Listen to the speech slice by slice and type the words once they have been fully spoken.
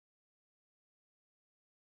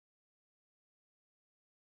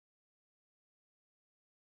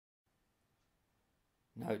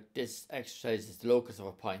Now this exercise is the locus of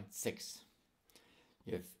a point 6.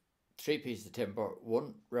 You have 3 pieces of timber,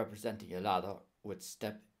 one representing a ladder with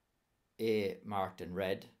step A marked in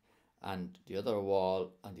red and the other a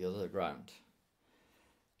wall and the other the ground.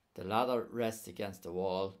 The ladder rests against the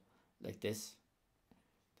wall like this.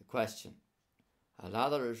 The question: a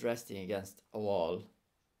ladder is resting against a wall.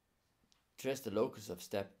 Trace the locus of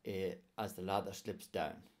step A as the ladder slips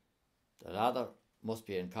down. The ladder must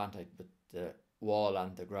be in contact with the wall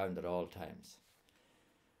and the ground at all times.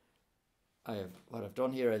 What I've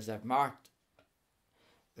done here is I've marked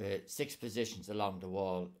 6 positions along the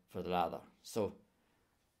wall for the ladder. So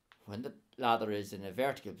when the ladder is in a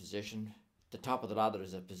vertical position, the top of the ladder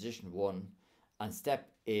is at position 1 and step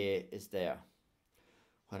A is there.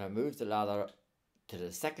 When I move the ladder to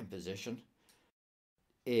the second position,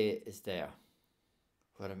 A is there.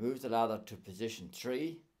 When I move the ladder to position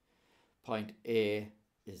 3, point A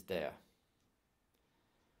is there.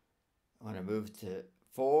 When I move to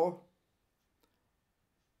 4,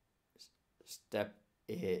 step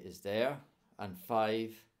A is there, and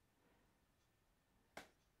 5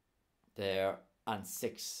 there, and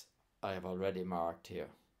 6 I have already marked here.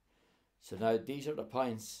 So now these are the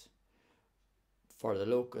points for the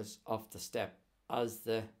locus of the step as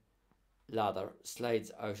the ladder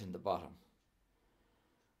slides out in the bottom.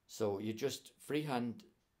 So you just freehand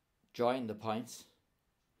join the points,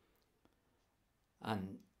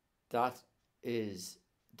 and that is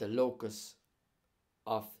the locus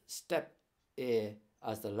of step A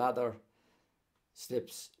as the ladder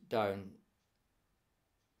slips down,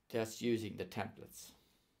 just using the templates.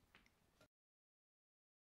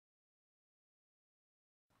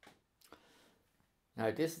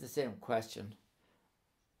 Now this is the same question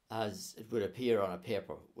as it would appear on a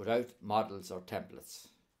paper without models or templates.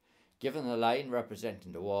 Given a line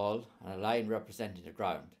representing the wall and a line representing the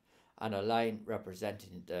ground and a line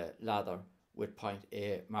representing the ladder with point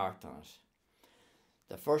A marked on it,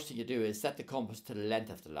 the first thing you do is set the compass to the length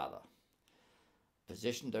of the ladder.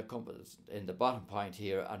 Position the compass in the bottom point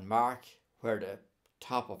here and mark where the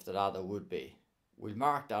top of the ladder would be. We'll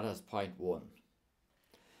mark that as point 1.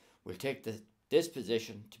 We'll take this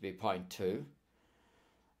position to be point 2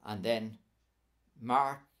 and then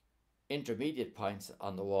mark intermediate points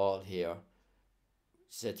on the wall here,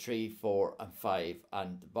 say 3, 4 and 5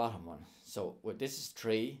 and the bottom one. So this is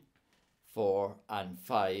 3, 4 and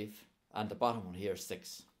 5 and the bottom one here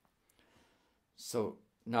 6. So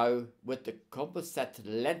now with the compass set to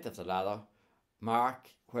the length of the ladder, mark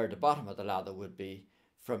where the bottom of the ladder would be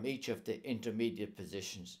from each of the intermediate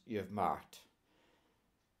positions you've marked.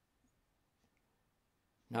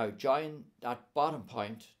 Now join that bottom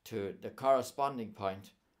point to the corresponding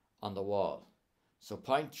point on the wall. So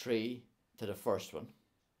point 3 to the first one,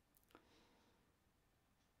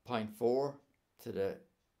 point 4 to the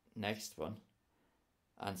next one,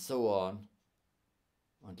 and so on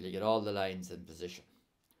until you get all the lines in position.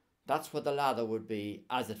 That's where the ladder would be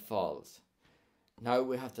as it falls. Now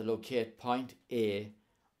we have to locate point A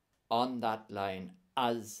on that line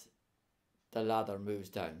as the ladder moves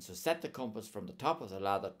down. So set the compass from the top of the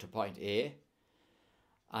ladder to point A,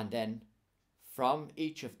 and then from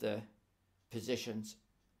each of the positions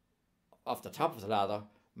of the top of the ladder,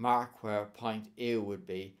 mark where point A would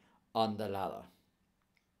be on the ladder.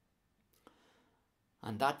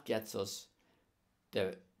 And that gets us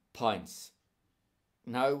the points.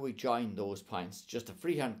 Now we join those points, just a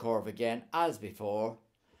freehand curve again as before,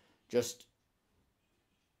 just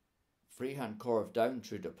freehand curve down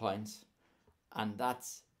through the points, and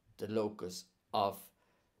that's the locus of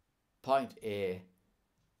point A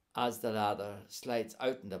as the ladder slides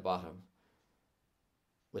out in the bottom,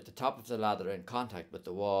 with the top of the ladder in contact with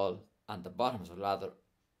the wall and the bottom of the ladder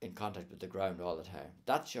in contact with the ground all the time.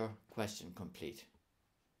 That's your question complete.